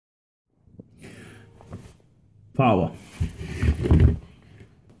Paua.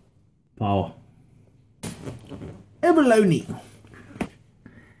 Paua. Abalone.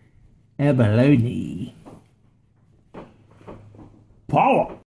 Abalone.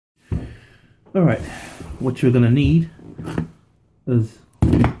 Paua. Alright, what you're gonna need is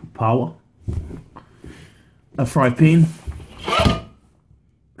Paua, a fry pan,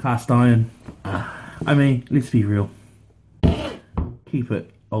 cast iron. I mean, let's be real. Keep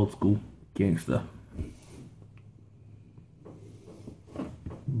it old school, gangster.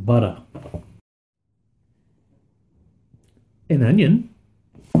 Butter. An onion.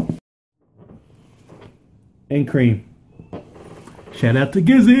 And cream. Shout out to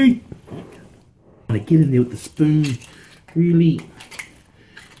Gizzy! I'm gonna get in there with the spoon. Really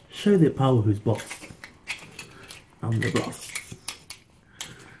show that Paua who's boss. I'm the boss.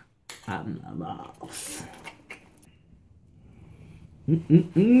 I'm the boss.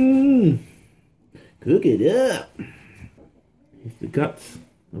 Cook it up. Here's the guts.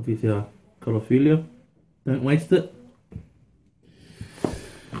 Obviously our cauliflower. Don't waste it.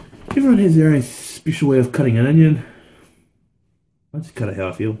 Everyone has their own special way of cutting an onion. I just cut it how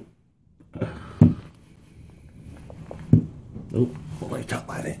I feel. Oh, wait up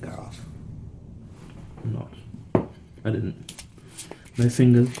by that, girls. I'm not. I didn't. No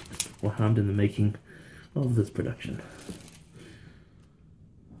fingers were harmed in the making of this production.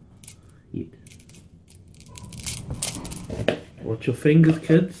 Yet. Watch your fingers,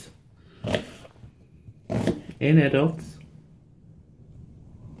 kids. And adults.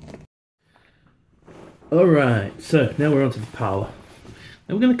 Alright, so now we're on to the Paua.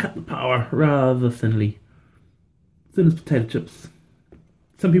 Now we're going to cut the Paua rather thinly. Thin as potato chips.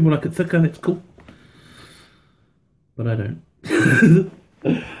 Some people like it thicker, that's cool. But I don't.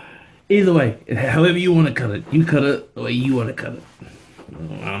 Either way, however you want to cut it, you cut it the way you want to cut it. I'm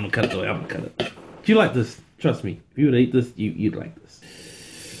going to cut it the way I'm going to cut it. Do you like this? Trust me, if you would eat this, you'd like this.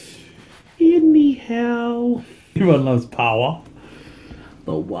 Anyhow, everyone loves Paua.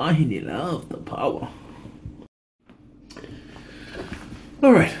 The Wahine love the Paua.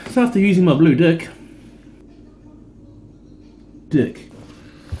 Alright, so after using my blue dick,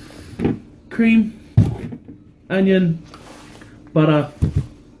 cream, onion, butter,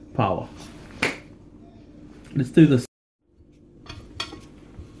 Paua. Let's do this.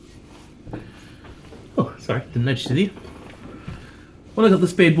 Oh, sorry, didn't notice you there. Well, I got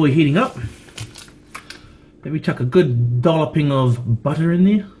this bad boy heating up. Maybe chuck a good dolloping of butter in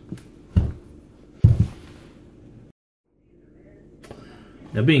there.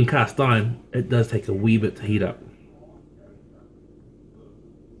 Now, being cast iron, it does take a wee bit to heat up.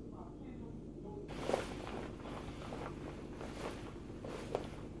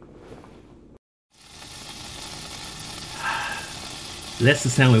 That's the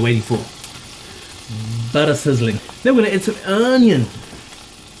sound we're waiting for. Butter sizzling. Now we're going to add some onion.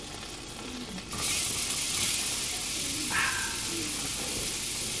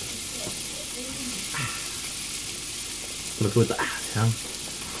 Look at the sound.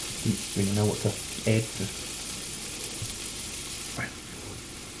 Didn't really know what to add. Right.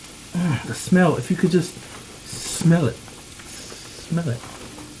 The smell, if you could just smell it. Smell it.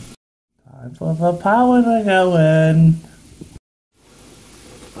 Time for the Paua to go in.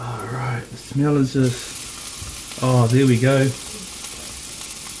 Alright, the smell is just... Oh, there we go.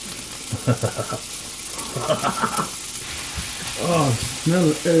 Oh, the smell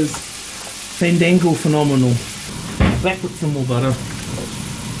is fandangle phenomenal. Back with some more butter.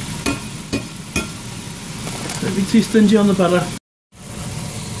 Don't be too stingy on the butter.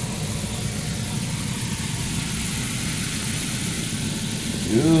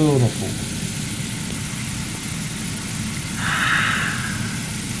 Beautiful.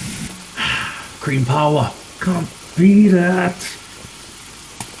 Cream Paua. Can't beat it.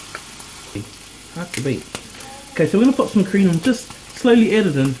 Hard to beat. Okay, so we're going to put some cream on. Just slowly add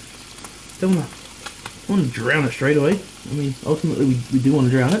it in. Don't want to drown it straight away. I mean, ultimately we do want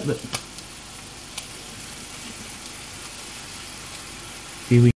to drown it, but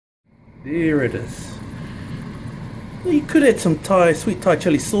there it is. Well, you could add some sweet Thai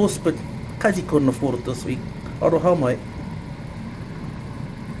chili sauce, but Kazi couldn't afford it this week. I don't know how, mate.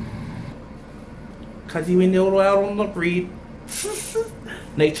 Kazi went all out on the bread.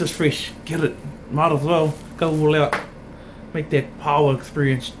 Nature's fresh. Get it. Might as well go all out. Make that Paua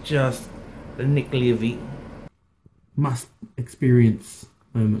experience just the neck levy. Must experience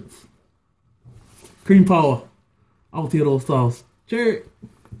moments. Cream Paua. Aotearoa styles. Cheers.